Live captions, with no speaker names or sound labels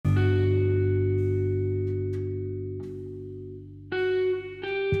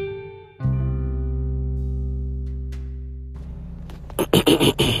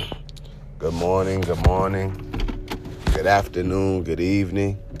Good morning, good afternoon, good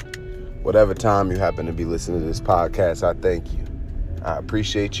evening. Whatever time you happen to be listening to this podcast, I thank you. I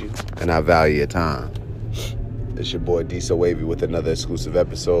appreciate you, and I value your time. It's your boy D So Wavy with another exclusive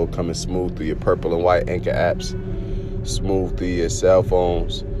episode coming smooth through your purple and white Anchor apps, smooth through your cell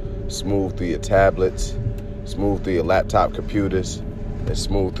phones, smooth through your tablets, smooth through your laptop computers, and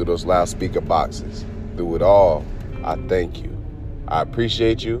smooth through those loudspeaker boxes. Through it all, I thank you. I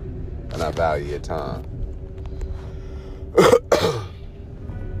appreciate you, and I value your time.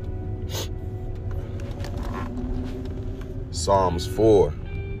 Psalms 4.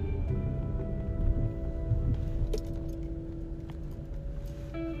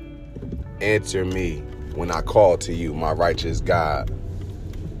 Answer me when I call to you, my righteous God.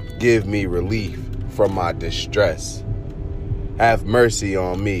 Give me relief from my distress. Have mercy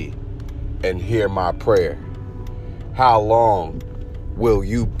on me and hear my prayer. How long will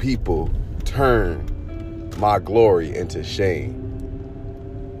you people turn my glory into shame?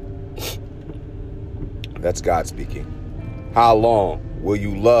 That's God speaking. How long will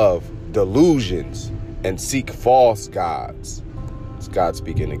you love delusions and seek false gods? It's God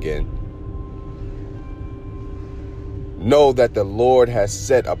speaking again. Know that the Lord has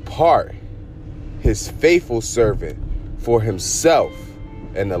set apart his faithful servant for himself,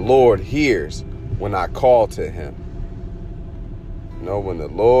 and the Lord hears when I call to him. Know when the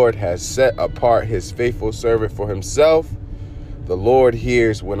Lord has set apart his faithful servant for himself, the Lord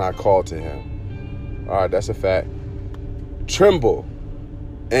hears when I call to him. All right, that's a fact. Tremble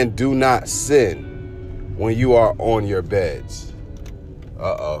and do not sin when you are on your beds.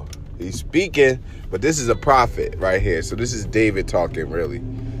 He's speaking, but this is a prophet right here. So this is David talking, really.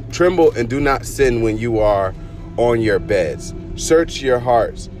 Tremble and do not sin when you are on your beds. Search your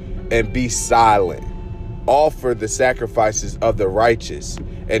hearts and be silent. Offer the sacrifices of the righteous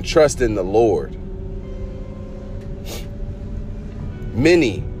and trust in the Lord.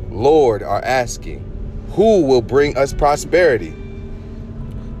 Many, Lord, are asking, who will bring us prosperity?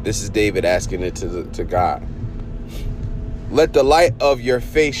 This is David asking it to God. Let the light of your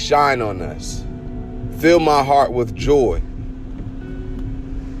face shine on us. Fill my heart with joy.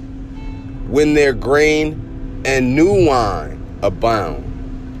 When their grain and new wine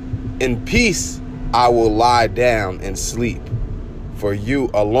abound, in peace I will lie down and sleep. For you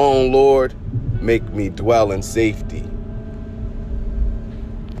alone, Lord, make me dwell in safety.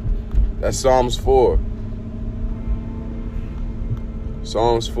 That's Psalms 4.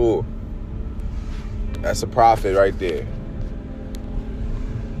 Psalms 4. That's a prophet right there.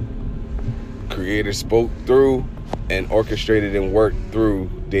 Creator spoke through and orchestrated and worked through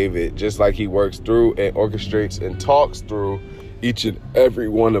David, just like he works through and orchestrates and talks through each and every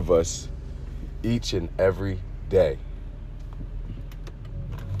one of us, each and every day.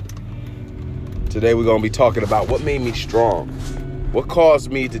 Today we're going to be talking about what made me strong. What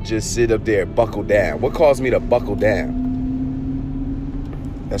caused me to just sit up there and buckle down? What caused me to buckle down?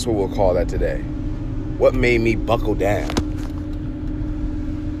 That's what we'll call that today. What made me buckle down?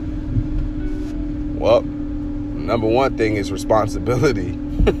 Well, number one thing is responsibility.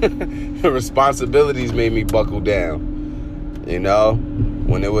 Responsibilities made me buckle down. You know,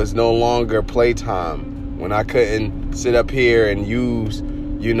 when it was no longer playtime, when I couldn't sit up here and use,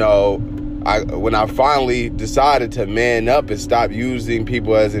 when I finally decided to man up and stop using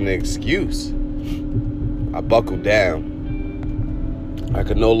people as an excuse, I buckled down. I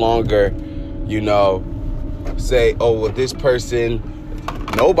could no longer, say, oh, well, this person,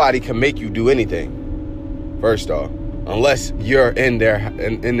 nobody can make you do anything. First off, unless you're in their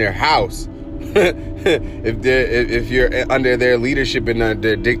house. if you're under their leadership and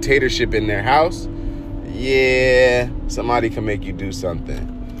their dictatorship in their house, yeah, somebody can make you do something.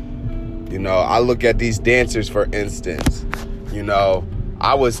 I look at these dancers, for instance.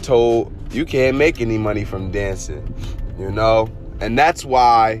 I was told you can't make any money from dancing, and that's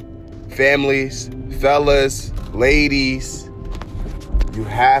why families, fellas, ladies, you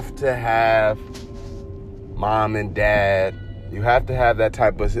have to have mom and dad. You have to have that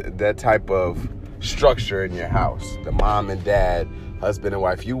type of structure in your house. The mom and dad, husband and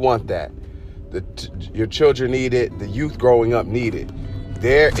wife. You want that. Your children need it. The youth growing up need it.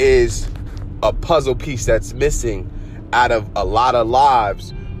 There is a puzzle piece that's missing out of a lot of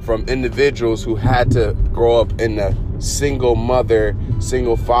lives from individuals who had to grow up in a single mother,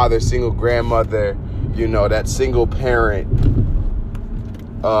 single father, single grandmother, that single parent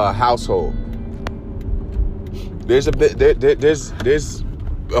household. There's a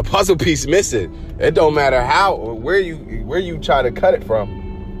puzzle piece missing. It don't matter how or where you try to cut it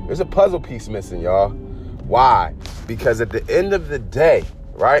from. There's a puzzle piece missing, y'all. Why? Because at the end of the day,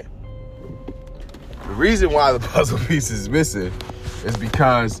 right? The reason why the puzzle piece is missing is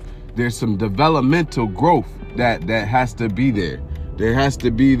because there's some developmental growth that has to be there. There has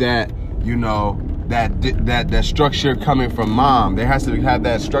to be that, you know, that structure coming from mom. There has to have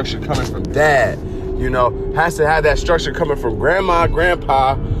that structure coming from dad. You know, has to have that structure coming from grandma,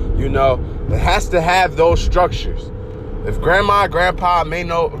 grandpa. You know, it has to have those structures. If grandma, grandpa may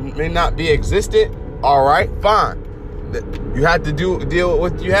not be existent, all right, fine. You have to deal with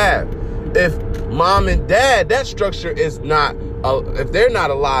what you have. If mom and dad, that structure is not, if they're not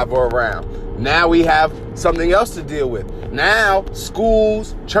alive or around, now we have something else to deal with. Now,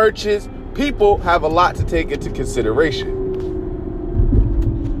 schools, churches, people have a lot to take into consideration.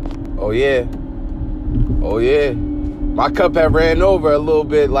 Oh yeah. My cup had ran over a little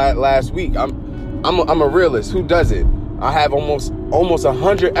bit last week. I'm a realist. Who does it? I have almost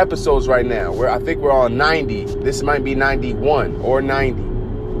 100 episodes right now. Where I think we're on 90. This might be 91 or 90.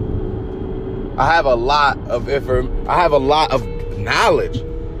 I have a lot of I have a lot of knowledge,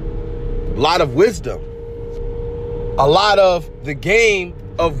 a lot of wisdom, a lot of the game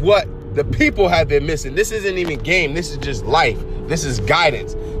of what the people have been missing. This isn't even game. This is just life. This is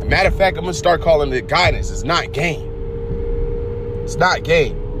guidance. Matter of fact, I'm going to start calling it guidance. It's not game. It's not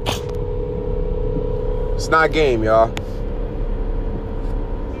game. It's not game, y'all.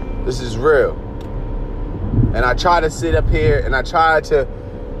 This is real. And I try to sit up here and I try to,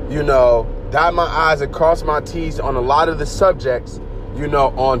 you know, dot my I's and cross my T's on a lot of the subjects, you know,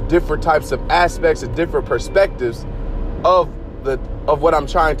 on different types of aspects and different perspectives of what I'm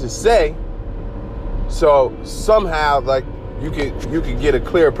trying to say. So somehow, like, you could get a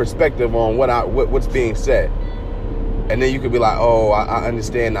clear perspective on what's being said. And then you could be like, oh, I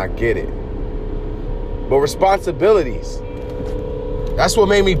understand, I get it. But responsibilities, that's what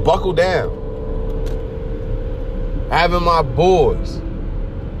made me buckle down. Having my boys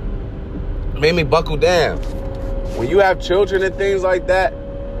made me buckle down. When you have children and things like that,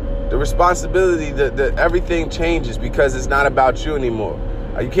 the responsibility, the everything changes because it's not about you anymore.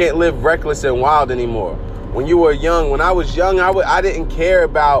 You can't live reckless and wild anymore. When you were young, when I was young, I didn't care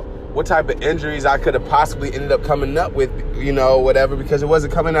about what type of injuries I could have possibly ended up coming up with, you know, whatever, because it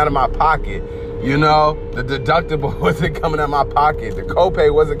wasn't coming out of my pocket. You know, the deductible wasn't coming out of my pocket. The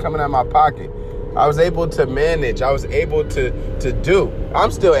copay wasn't coming out of my pocket. I was able to manage. I was able to do.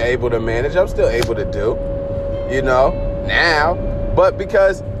 I'm still able to manage. I'm still able to do, you know, now. But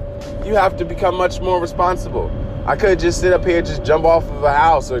because you have to become much more responsible. I could just sit up here, just jump off of a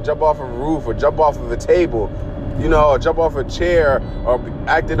house or jump off of a roof or jump off of a table, you know, or jump off a chair or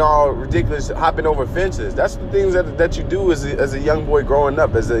acting all ridiculous, hopping over fences. That's the things that you do as a young boy growing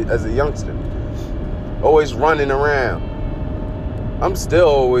up, as a youngster. Always running around. I'm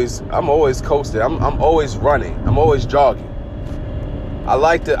always coasting. I'm always running. I'm always jogging. My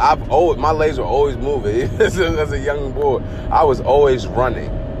legs were always moving. As a young boy, I was always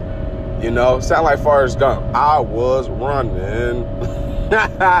running. You know, sound like Forrest Gump. I was running.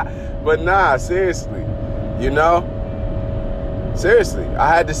 But nah, seriously, you know? Seriously, I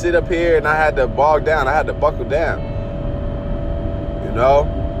had to sit up here and I had to bog down. I had to buckle down. You know?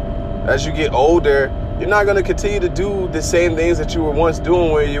 As you get older, you're not going to continue to do the same things that you were once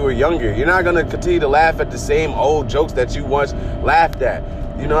doing when you were younger. You're not going to continue to laugh at the same old jokes that you once laughed at,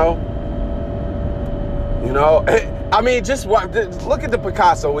 you know? You know? I mean, just look at the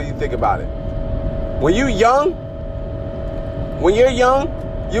Picasso when you think about it. When you're young,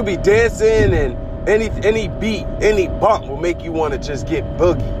 you'll be dancing and any beat, any bump will make you want to just get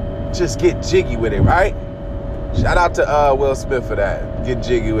boogie, just get jiggy with it, right? Shout out to Will Smith for that. Get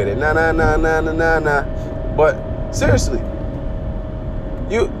jiggy with it. Nah, nah, nah, nah, nah, nah, nah. But seriously,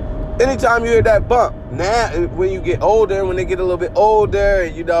 anytime you hear that bump, now when you get older, when they get a little bit older,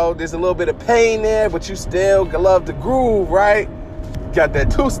 you know, there's a little bit of pain there, but you still love the groove, right? You got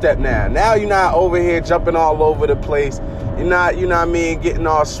that two-step now. Now you're not over here jumping all over the place. You're not, you know what I mean, getting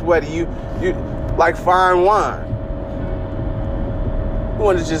all sweaty. You like fine wine. You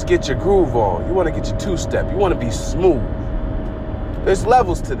want to just get your groove on. You want to get your two-step. You want to be smooth. There's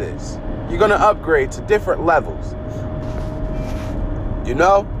levels to this. You're going to upgrade to different levels. You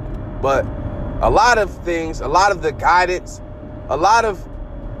know? But a lot of things, a lot of the guidance, a lot of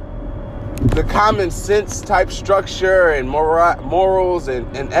the common sense type structure and morals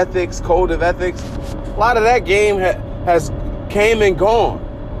and ethics, code of ethics, a lot of that game has came and gone.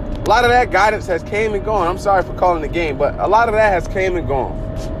 A lot of that guidance has came and gone. I'm sorry for calling it game, but a lot of that has came and gone.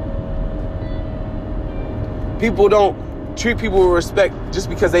 People don't treat people with respect just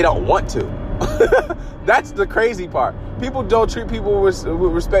because they don't want to. That's the crazy part. People don't treat people with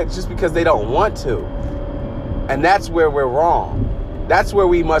respect just because they don't want to. And that's where we're wrong. That's where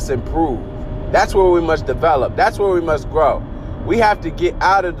we must improve. That's where we must develop. That's where we must grow. We have to get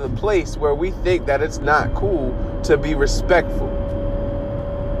out of the place where we think that it's not cool to be respectful.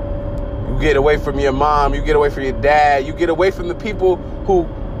 You get away from your mom, you get away from your dad, you get away from the people who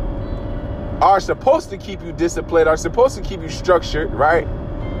are supposed to keep you disciplined, are supposed to keep you structured, right?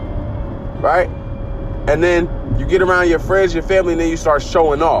 Right? And then you get around your friends, your family, and then you start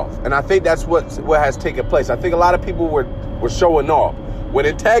showing off. And I think that's what has taken place. I think a lot of people were showing off. When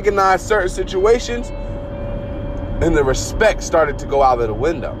antagonized certain situations, and the respect started to go out of the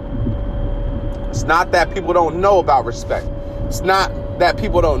window. It's not that people don't know about respect. It's not that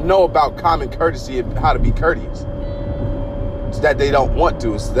people don't know about common courtesy and how to be courteous. It's that they don't want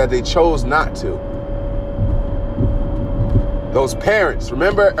to. It's that they chose not to. Those parents,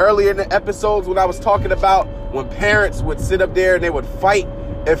 remember earlier in the episodes when I was talking about when parents would sit up there and they would fight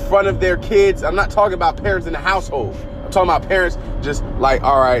in front of their kids? I'm not talking about parents in the household. I'm talking about parents just like,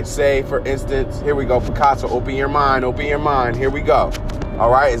 all right, say, for instance, here we go, Picasso, open your mind, here we go. All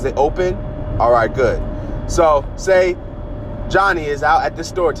right, is it open? All right, good. So, say Johnny is out at the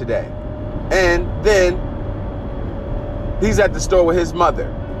store today, and then he's at the store with his mother,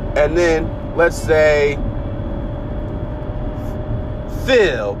 and then, let's say,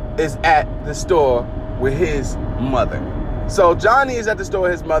 Phil is at the store with his mother. So, Johnny is at the store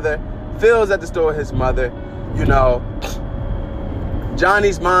with his mother, Phil's at the store with his mother. You know,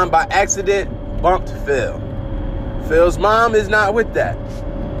 Johnny's mom by accident bumped Phil. Phil's mom is not with that.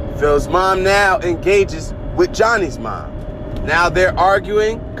 Phil's mom now engages with Johnny's mom. Now they're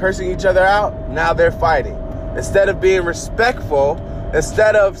arguing, cursing each other out. Now they're fighting. Instead of being respectful,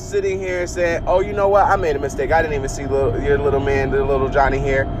 instead of sitting here and saying, oh, you know what? I made a mistake. I didn't even see your little man, the little Johnny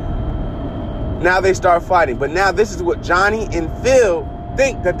here. Now they start fighting. But now this is what Johnny and Phil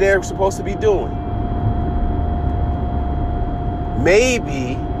think that they're supposed to be doing.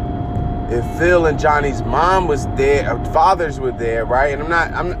 Maybe if Phil and Johnny's mom was there, or fathers were there, right? And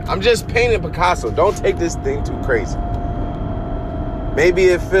I'm just painting Picasso. Don't take this thing too crazy. Maybe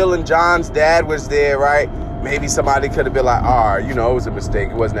if Phil and John's dad was there, right? Maybe somebody could have been like, it was a mistake.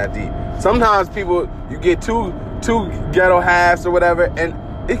 It wasn't that deep. Sometimes people, you get two ghetto halves or whatever, and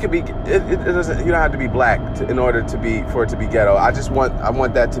it could be, it doesn't, you don't have to be black for it to be ghetto. I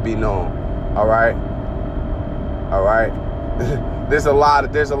want that to be known. All right. There's a lot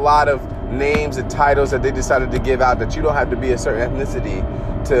of names and titles that they decided to give out that you don't have to be a certain ethnicity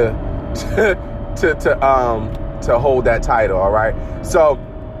to hold that title. All right. So,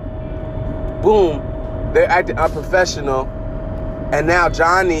 boom, they're acting unprofessional, and now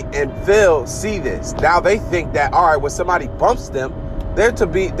Johnny and Phil see this. Now they think that, all right, when somebody bumps them, they're to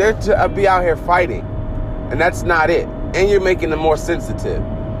be out here fighting, and that's not it. And you're making them more sensitive.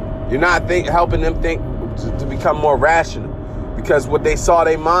 You're not helping them think to become more rational. Because what they saw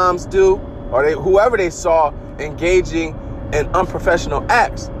their moms do, or whoever they saw engaging in unprofessional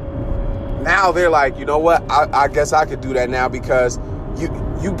acts, now they're like, you know what? I guess I could do that now, because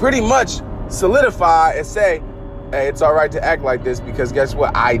you pretty much solidify and say, hey, it's all right to act like this, because guess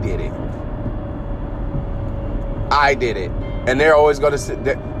what? I did it. And they're always going to sit.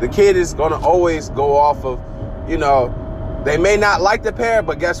 The kid is going to always go off of, they may not like the parent,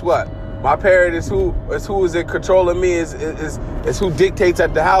 but guess what? My parent is who is in control of me, is who dictates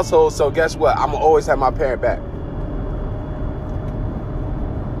at the household. So guess what? I'm going to always have my parent back.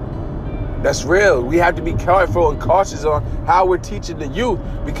 That's real. We have to be careful and cautious on how we're teaching the youth,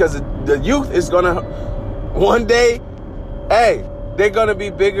 because the youth is going to, one day, hey, they're going to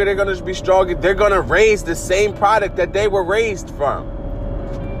be bigger. They're going to be stronger. They're going to raise the same product that they were raised from.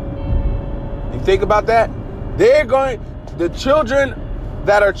 You think about that? The children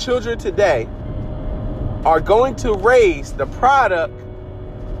that are children today are going to raise the product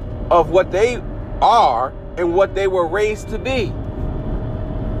of what they are and what they were raised to be.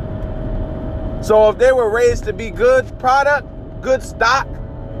 So if they were raised to be good product, good stock,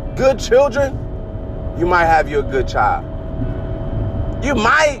 good children, you might have you a good child. You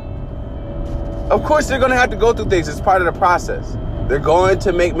might. Of course, they're going to have to go through things. It's part of the process. They're going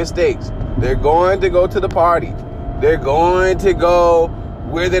to make mistakes. They're going to go to the party. They're going to go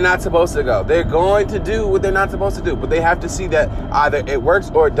where they're not supposed to go. They're going to do what they're not supposed to do. But they have to see that either it works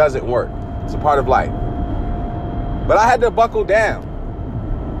or it doesn't work. It's a part of life. But I had to buckle down.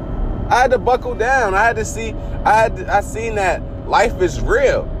 I seen that life is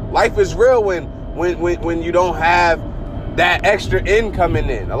real. Life is real when you don't have that extra income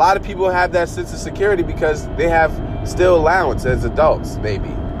in. A lot of people have that sense of security because they have still allowance as adults, maybe.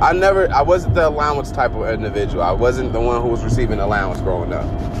 I wasn't the allowance type of individual. I wasn't the one who was receiving allowance growing up.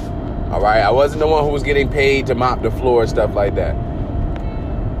 All right? I wasn't the one who was getting paid to mop the floor and stuff like that.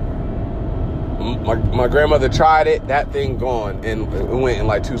 My grandmother tried it. That thing gone, and it went in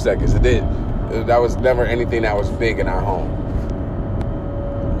like 2 seconds. It did. That was never anything that was big in our home.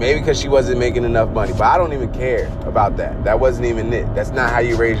 Maybe because she wasn't making enough money. But I don't even care about that. That wasn't even it. That's not how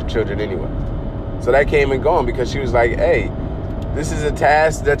you raise your children anyway. So that came and gone because she was like, hey, this is a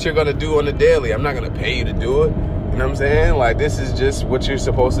task that you're going to do on the daily. I'm not going to pay you to do it. You know what I'm saying? Like, this is just what you're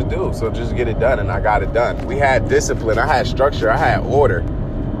supposed to do. So just get it done. And I got it done. We had discipline. I had structure. I had order.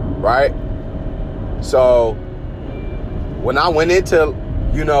 Right? So when I went into,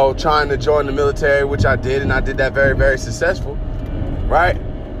 you know, trying to join the military, which I did, and I did that very, very successful. Right?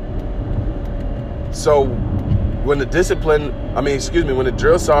 So when the when the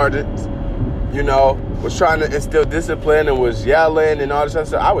drill sergeants, you know, was trying to instill discipline and was yelling and all this other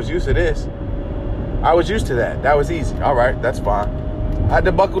stuff, I was used to this. I was used to that. That was easy. All right, that's fine. I had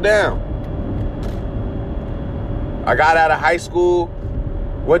to buckle down. I got out of high school,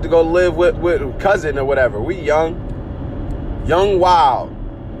 went to go live with a cousin or whatever. We young, wild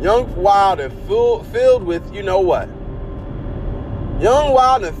and filled with you know what. Young,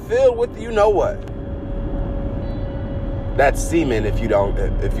 wild, and filled with you know what. That's semen if you don't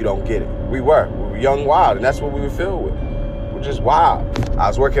get it. We were young, wild, and that's what we were filled with. We're just wild. I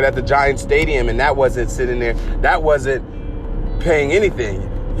was working at the Giant Stadium, and that wasn't sitting there. That wasn't paying anything.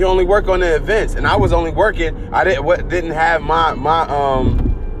 You only work on the events, and I was only working. I didn't have my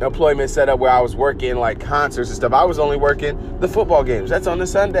employment set up where I was working like concerts and stuff. I was only working the football games. That's on the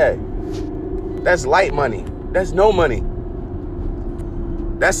Sunday. That's light money. That's no money.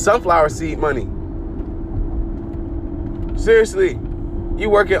 That's sunflower seed money. Seriously, you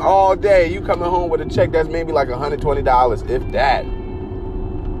working all day, you coming home with a check that's maybe like $120, if that.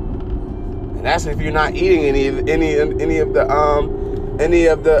 And that's if you're not eating any of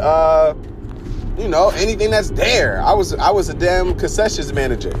the you know, anything that's there. I was a damn concessions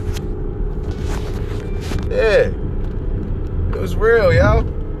manager. Yeah, it was real, yo.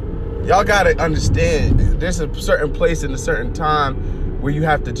 Y'all gotta understand. There's a certain place in a certain time where you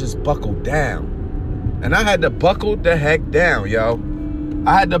have to just buckle down. And I had to buckle the heck down, yo.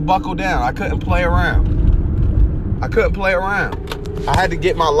 I had to buckle down. I couldn't play around. I had to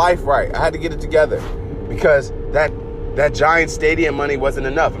get my life right. I had to get it together. Because that Giant Stadium money wasn't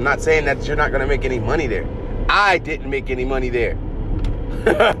enough. I'm not saying that you're not going to make any money there. I didn't make any money there.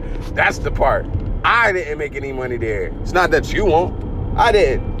 That's the part. I didn't make any money there. It's not that you won't. I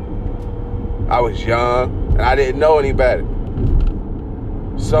didn't. I was young, and I didn't know any better.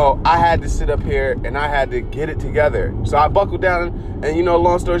 So I had to sit up here and I had to get it together. So I buckled down and, you know,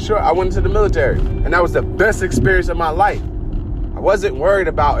 long story short, I went into the military. And that was the best experience of my life. I wasn't worried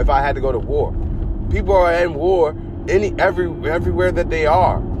about if I had to go to war. People are in war everywhere that they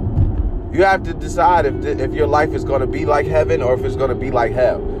are. You have to decide if your life is going to be like heaven or if it's going to be like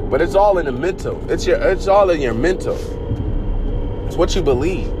hell. But it's all in the mental. It's all in your mental. It's what you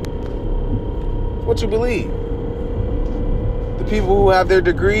believe. It's what you believe. The people who have their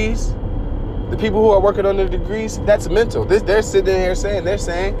degrees, the people who are working on their degrees, that's mental. They're sitting here saying,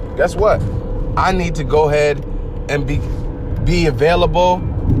 guess what? I need to go ahead and be available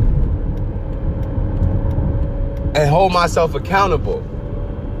and hold myself accountable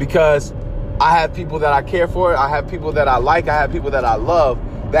because I have people that I care for. I have people that I like. I have people that I love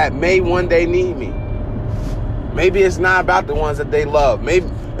that may one day need me. Maybe it's not about the ones that they love.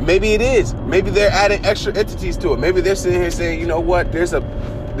 Maybe it is. Maybe they're adding extra entities to it. Maybe they're sitting here saying, you know what? There's a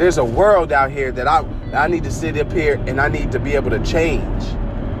world out here that I need to sit up here and I need to be able to change.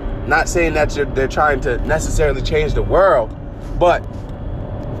 Not saying that they're trying to necessarily change the world, but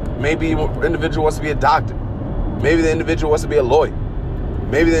maybe the individual wants to be a doctor. Maybe the individual wants to be a lawyer.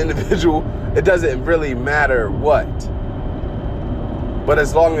 Maybe the individual, it doesn't really matter what. But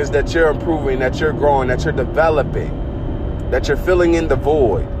as long as that you're improving, that you're growing, that you're developing, that you're filling in the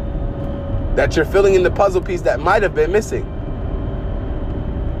void, that you're filling in the puzzle piece that might have been missing.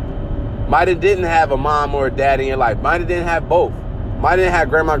 Might have didn't have a mom or a dad in your life. Might have didn't have both. Might have didn't have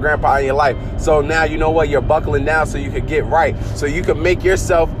grandma and grandpa in your life. So now you know what? You're buckling down so you could get right. So you can make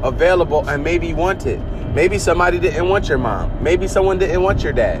yourself available and maybe want it. Maybe somebody didn't want your mom. Maybe someone didn't want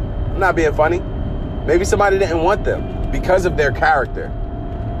your dad. I'm not being funny. Maybe somebody didn't want them because of their character.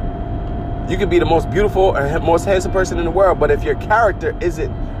 You could be the most beautiful and most handsome person in the world, but if your character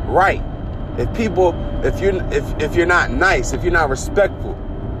isn't right, if you're not nice, if you're not respectful,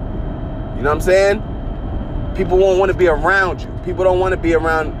 you know what I'm saying? People won't want to be around you. People don't want to be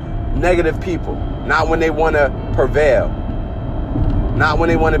around negative people. Not when they want to prevail. Not when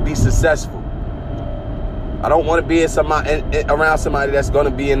they want to be successful. I don't want to be around somebody that's going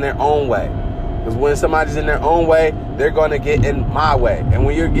to be in their own way. Because when somebody's in their own way, they're going to get in my way. And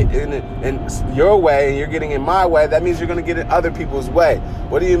when you're getting in your way and you're getting in my way, that means you're going to get in other people's way.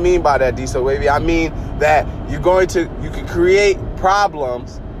 What do you mean by that, Diesel Wavy? I mean that you can create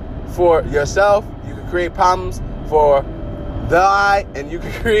problems for yourself. You can create problems for and you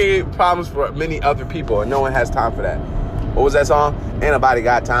can create problems for many other people. And no one has time for that. What was that song? Ain't nobody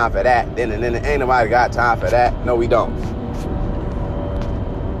got time for that. Then ain't nobody got time for that. No, we don't.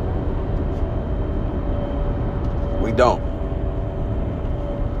 We don't.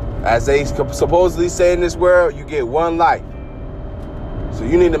 As they supposedly say in this world, you get one life. So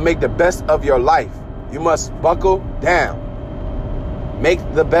you need to make the best of your life. You must buckle down. Make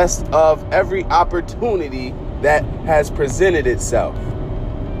the best of every opportunity that has presented itself.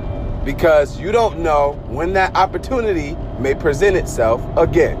 Because you don't know when that opportunity may present itself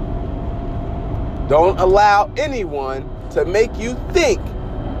again. Don't allow anyone to make you think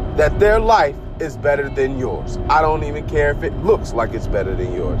that their life is better than yours. I don't even care if it looks like it's better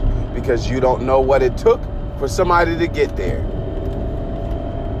than yours, because you don't know what it took for somebody to get there.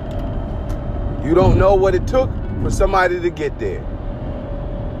 You don't know what it took for somebody to get there.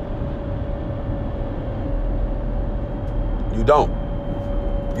 You don't.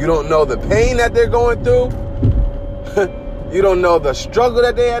 You don't know the pain that they're going through. You don't know the struggle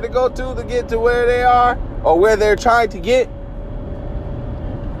that they had to go to get to where they are or where they're trying to get.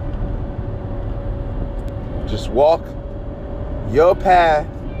 Just walk your path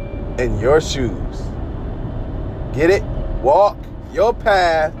in your shoes. Get it? Walk your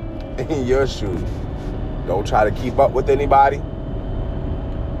path in your shoes. Don't try to keep up with anybody.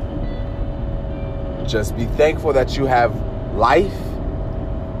 Just be thankful that you have life.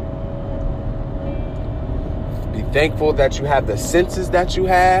 Be thankful that you have the senses that you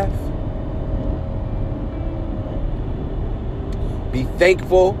have. Be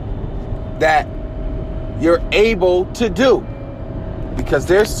thankful that you're able to do. Because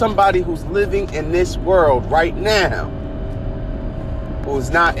there's somebody who's living in this world right now who is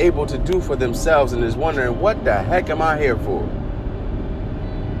not able to do for themselves and is wondering, what the heck am I here for?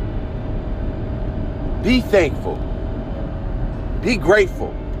 Be thankful. Be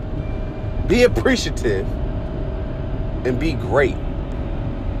grateful. Be appreciative. And be great.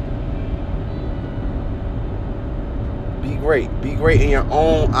 Be great. Be great in your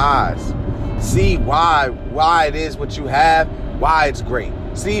own eyes. See why it is what you have, why it's great.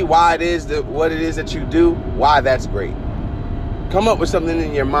 See why it is what it is that you do, why that's great. Come up with something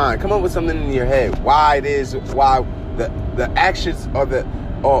in your mind. Come up with something in your head. Why it is, why the actions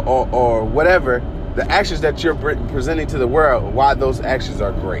or whatever, the actions that you're presenting to the world, why those actions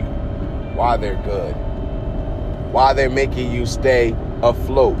are great. Why they're good. Why they're making you stay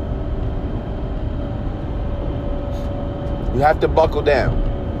afloat. You have to buckle down.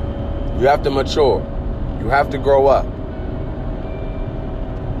 You have to mature. You have to grow up.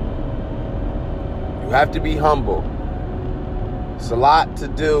 You have to be humble. It's a lot to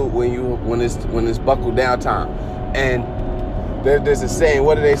do when it's buckle down time. And there's a saying.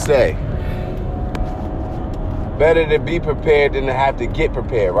 What do they say? Better to be prepared than to have to get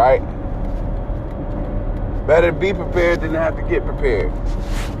prepared, right? Better be prepared than to have to get prepared.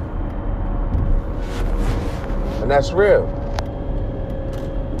 And that's real.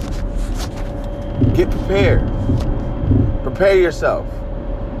 Get prepared. Prepare yourself.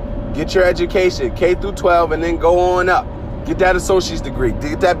 Get your education, K through 12, and then go on up. Get that associate's degree.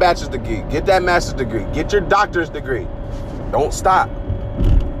 Get that bachelor's degree. Get that master's degree. Get your doctor's degree. Don't stop.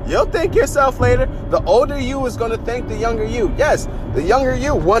 You'll thank yourself later. The older you is going to thank the younger you. Yes, the younger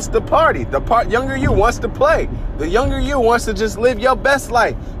you wants to party. The younger you wants to play. The younger you wants to just live your best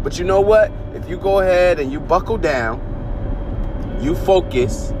life. But you know what? If you go ahead and you buckle down, you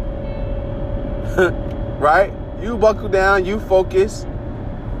focus, right? You buckle down, you focus,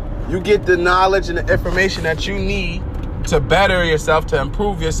 you get the knowledge and the information that you need to better yourself, to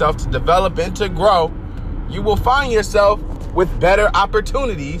improve yourself, to develop and to grow, you will find yourself with better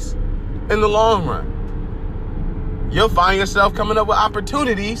opportunities in the long run. You'll find yourself coming up with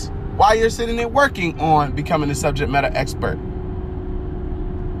opportunities while you're sitting there working on becoming a subject matter expert.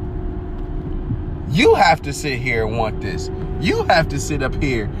 You have to sit here and want this. You have to sit up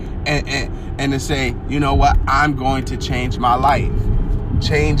here and to say, you know what, I'm going to change my life.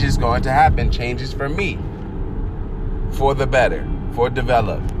 Change is going to happen. Change is for me. For the better. For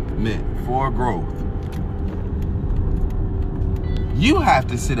development. For growth. You have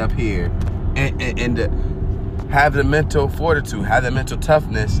to sit up here and have the mental fortitude, have the mental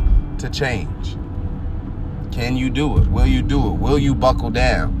toughness to change. Can you do it? Will you do it? Will you buckle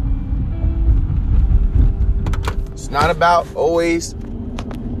down? It's not about always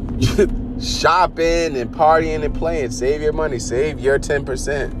shopping and partying and playing. Save your money. Save your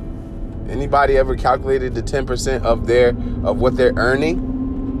 10%. Anybody ever calculated the 10% of what they're earning?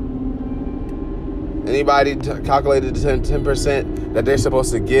 Anybody calculated the 10% that they're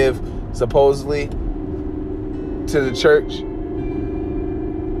supposed to give, supposedly, to the church?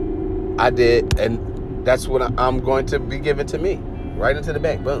 I did, and that's what I'm going to be given to me. Right into the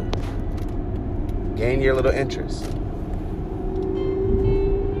bank. Boom. Gain your little interest.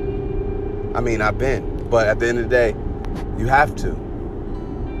 I mean, I've been. But at the end of the day, you have to.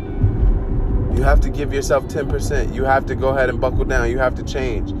 You have to give yourself 10%. You have to go ahead and buckle down. You have to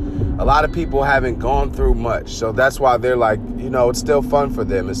change. A lot of people haven't gone through much. So that's why they're like, it's still fun for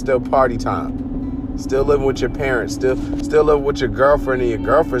them. It's still party time. Still living with your parents. Still living with your girlfriend, and your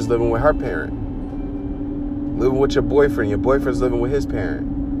girlfriend's living with her parent. Living with your boyfriend. Your boyfriend's living with his parent.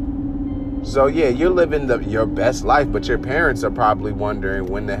 So yeah, you're living your best life, but your parents are probably wondering,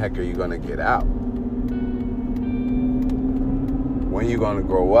 when the heck are you going to get out? When you going to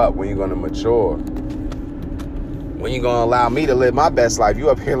grow up? When you going to mature? When you going to allow me to live my best life?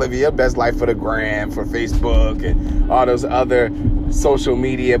 You up here living your best life for the gram, for Facebook, and all those other social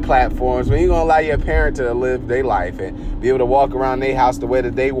media platforms. When you going to allow your parent to live their life and be able to walk around their house the way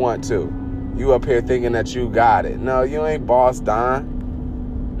that they want to? You up here thinking that you got it. No, you ain't boss, Don.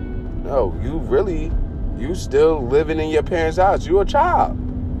 No, you still living in your parents' house. You a child.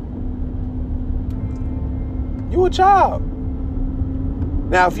 You a child.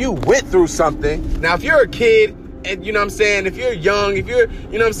 Now, if you went through something, if you're a kid, and you know what I'm saying, if you're young, if you're,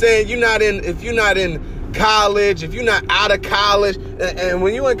 you know what I'm saying, if you're not in college, if you're not out of college, and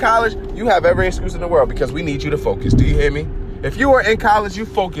when you're in college, you have every excuse in the world because we need you to focus. Do you hear me? If you are in college, you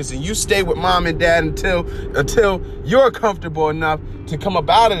focus and you stay with mom and dad until you're comfortable enough to come up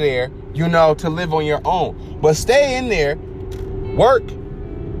out of there, to live on your own. But stay in there, work,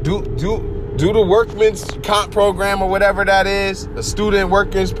 do the workman's comp program or whatever that is, the student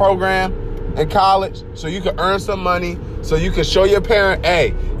workers program in college, so you can earn some money, so you can show your parent,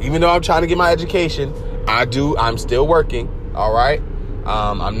 hey, even though I'm trying to get my education, I'm still working, all right?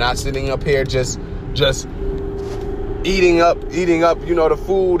 I'm not sitting up here just eating up, the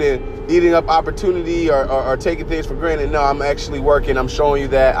food and eating up opportunity or taking things for granted. No, I'm actually working. I'm showing you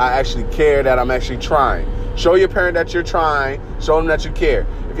that I actually care, that I'm actually trying. Show your parent that you're trying. Show them that you care.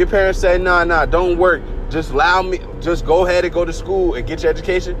 If your parents say, nah, don't work, just go ahead and go to school and get your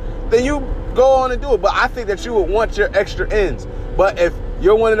education, then you go on and do it. But I think that you would want your extra ends. But if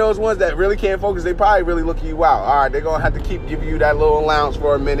you're one of those ones that really can't focus, they probably really look you out. All right, they're going to have to keep giving you that little allowance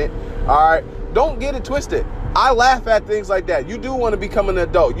for a minute. All right, don't get it twisted. I laugh at things like that. You do want to become an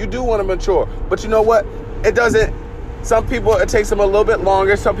adult. You do want to mature. But you know what? Some people, it takes them a little bit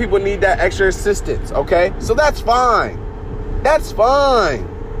longer. Some people need that extra assistance, okay? So that's fine. That's fine.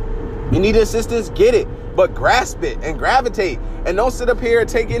 You need assistance, get it. But grasp it and gravitate. And don't sit up here and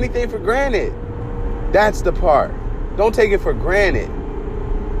take anything for granted. That's the part. Don't take it for granted.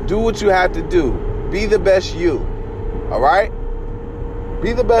 Do what you have to do. Be the best you. All right?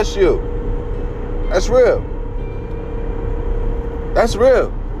 Be the best you. That's real. That's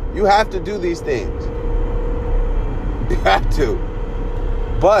real. You have to do these things. You have to.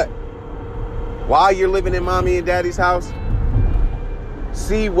 But while you're living in mommy and daddy's house,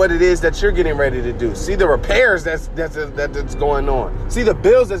 see what it is that you're getting ready to do. See the repairs that's going on. See the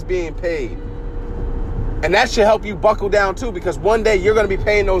bills that's being paid. And that should help you buckle down too, because one day you're going to be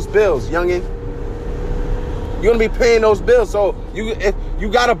paying those bills, youngin'. You're going to be paying those bills. So you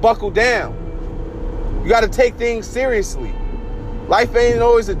got to buckle down. You got to take things seriously. Life ain't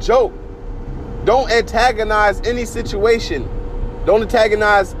always a joke. Don't antagonize any situation. Don't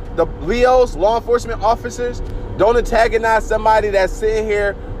antagonize the Leos, law enforcement officers. Don't antagonize somebody that's sitting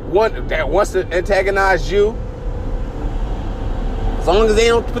here that wants to antagonize you. As long as they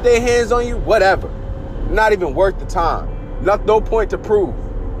don't put their hands on you, whatever. Not even worth the time. No point to prove.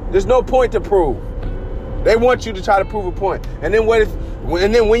 There's no point to prove. They want you to try to prove a point. And then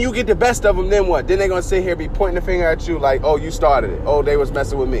when you get the best of them, then what? Then they're going to sit here and be pointing the finger at you like, oh, you started it. Oh, they was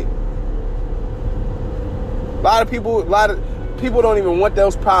messing with me. A lot of people don't even want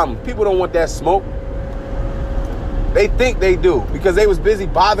those problems. People don't want that smoke. They think they do because they was busy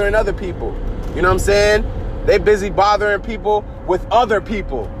bothering other people. You know what I'm saying? They busy bothering people with other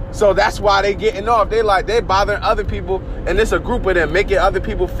people. So that's why they getting off. They bothering other people, and it's a group of them making other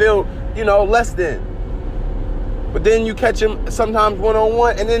people feel, less than. But then you catch them sometimes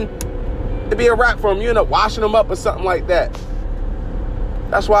one-on-one, and then it be a wrap for them. You end up washing them up or something like that.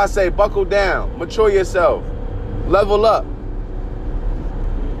 That's why I say buckle down, mature yourself, level up,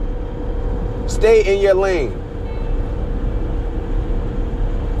 stay in your lane.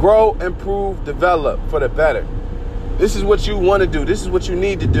 Grow, improve, develop for the better. This is what you want to do. This is what you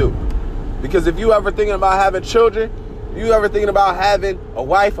need to do. Because if you ever thinking about having children, you ever thinking about having a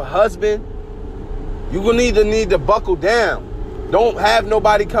wife, a husband, you're going to need to buckle down. Don't have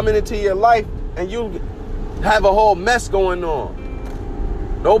nobody coming into your life and you have a whole mess going on.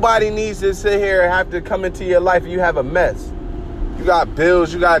 Nobody needs to sit here and have to come into your life and you have a mess. You got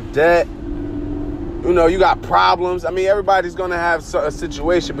bills, you got debt, you know, you got problems. I mean, everybody's going to have a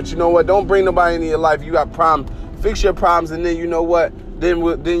situation, but you know what? Don't bring nobody into your life. You got problems. Fix your problems, and then you know what? Then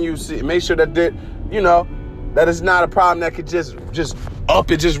you see, make sure that that is not a problem that could just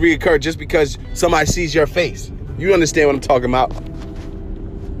up and just reoccur just because somebody sees your face. You understand what I'm talking about?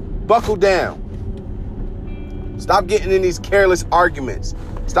 Buckle down. Stop getting in these careless arguments.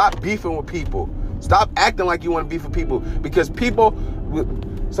 Stop beefing with people. Stop acting like you want to beef with people, because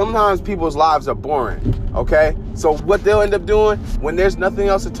sometimes people's lives are boring, okay? So what they'll end up doing when there's nothing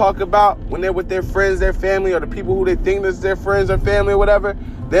else to talk about, when they're with their friends, their family, or the people who they think is their friends or family or whatever,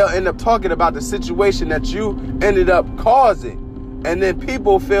 they'll end up talking about the situation that you ended up causing. And then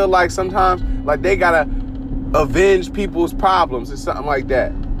people feel like sometimes like they gotta avenge people's problems or something like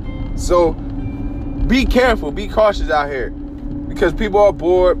that. So be careful, be cautious out here, because people are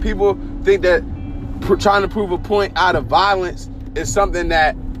bored. People think that trying to prove a point out of violence is something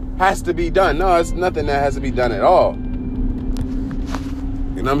that has to be done. No, it's nothing that has to be done at all.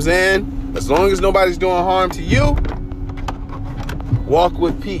 You know what I'm saying? As long as nobody's doing harm to you, walk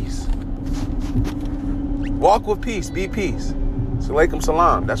with peace. Walk with peace. Be peace. Salaikum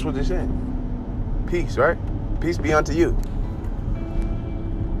salam. That's what they're saying. Peace, right? Peace be unto you.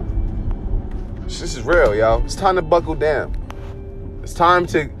 This is real, y'all. It's time to buckle down. It's time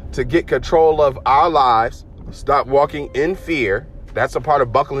to get control of our lives. Stop walking in fear. That's a part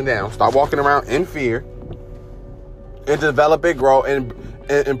of buckling down. Stop walking around in fear. And develop and grow and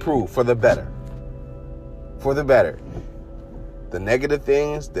improve for the better. For the better. The negative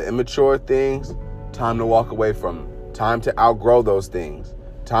things, the immature things, time to walk away from them. Time to outgrow those things.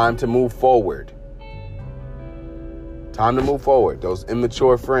 Time to move forward. Time to move forward. Those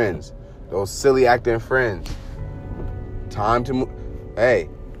immature friends. Those silly acting friends. Time to move. Hey,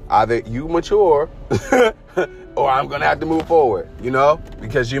 either you mature or I'm going to have to move forward, you know,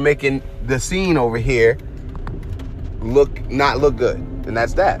 because you're making the scene over here not look good. And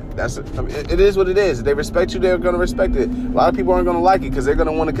that's that. It is what it is. If they respect you, they're going to respect it. A lot of people aren't going to like it because they're going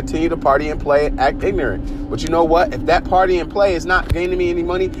to want to continue to party and play and act ignorant. But you know what? If that party and play is not gaining me any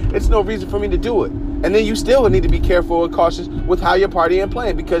money, it's no reason for me to do it. And then you still need to be careful and cautious with how you're partying and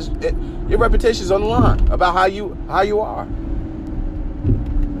playing, because your reputation is on the line about how you are.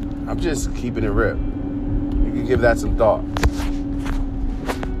 I'm just keeping it real. You can give that some thought.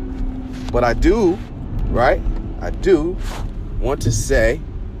 But I do want to say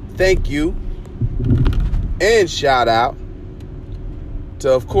thank you and shout out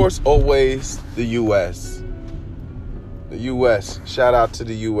to, of course, always the U.S. The U.S. Shout out to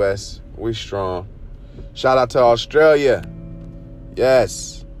the U.S. We strong. Shout out to Australia.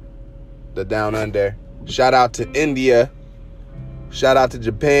 Yes. The down under. Shout out to India. Shout out to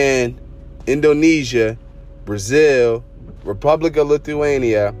Japan, Indonesia, Brazil, Republic of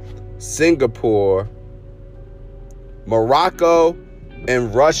Lithuania, Singapore, Morocco,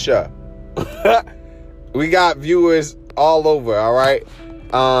 and Russia. We got viewers all over, all right?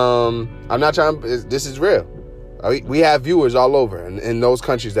 I'm not trying, this is real. We have viewers all over in those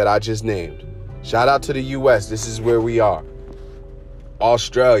countries that I just named. Shout out to the U.S. This is where we are.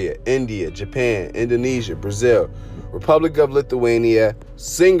 Australia, India, Japan, Indonesia, Brazil, Republic of Lithuania,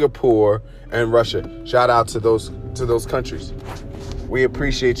 Singapore, and Russia. Shout out to those countries. We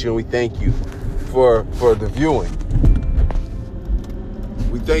appreciate you and we thank you for the viewing.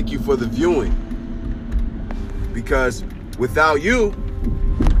 We thank you for the viewing, because without you,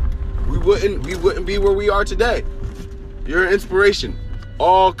 we wouldn't be where we are today. You're an inspiration.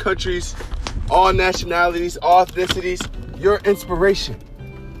 All countries, all nationalities, all ethnicities. You're inspiration.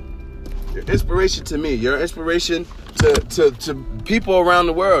 You're inspiration to me. You're inspiration to people around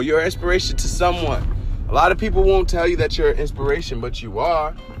the world. You're inspiration to someone. A lot of people won't tell you that you're an inspiration, but you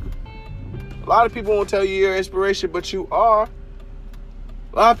are. A lot of people won't tell you you're an inspiration, but you are.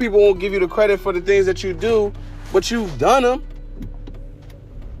 A lot of people won't give you the credit for the things that you do, but you've done them.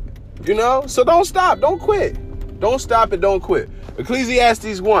 You know? So don't stop. Don't quit. Don't stop and don't quit.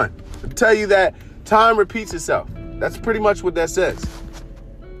 Ecclesiastes 1 will tell you that time repeats itself. That's pretty much what that says.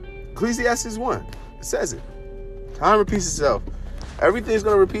 Ecclesiastes 1. It says it. Time repeats itself. Everything's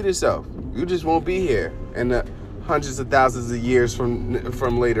going to repeat itself. You just won't be here in the hundreds of thousands of years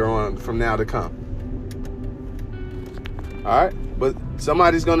from later on, from now to come. All right? but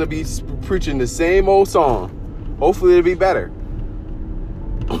somebody's going to be preaching the same old song. Hopefully it'll be better.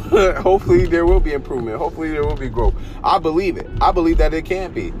 Hopefully there will be improvement. Hopefully there will be growth. I believe it. I believe that it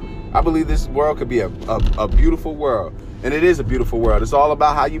can be. I believe this world could be a beautiful world. And it is a beautiful world. It's all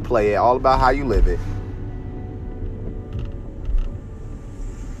about how you play it, all about how you live it.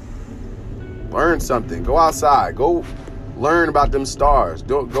 Learn something. Go outside. Go learn about them stars.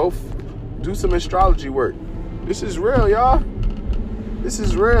 Go do some astrology work. This is real, y'all. This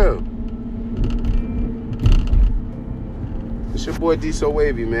is real. It's your boy D So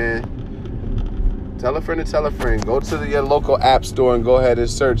Wavy, man. Tell a friend to tell a friend. Go to your local app store and go ahead and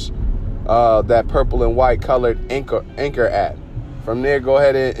search that purple and white colored Anchor app. From there, go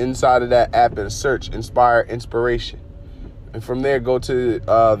ahead and inside of that app and search Inspire Inspiration. And from there, go to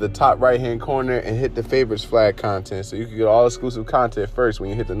the top right-hand corner and hit the favorites flag content so you can get all exclusive content first when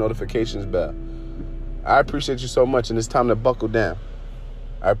you hit the notifications bell. I appreciate you so much, and it's time to buckle down.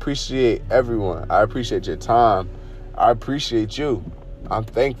 I appreciate everyone. I appreciate your time. I appreciate you. I'm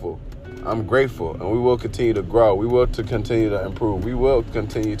thankful. I'm grateful, and we will continue to grow. We will continue to improve. We will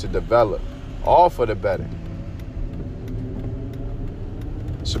continue to develop, all for the better.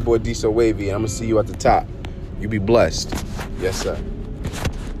 It's your boy D So Wavy. I'm going to see you at the top. You be blessed. Yes, sir.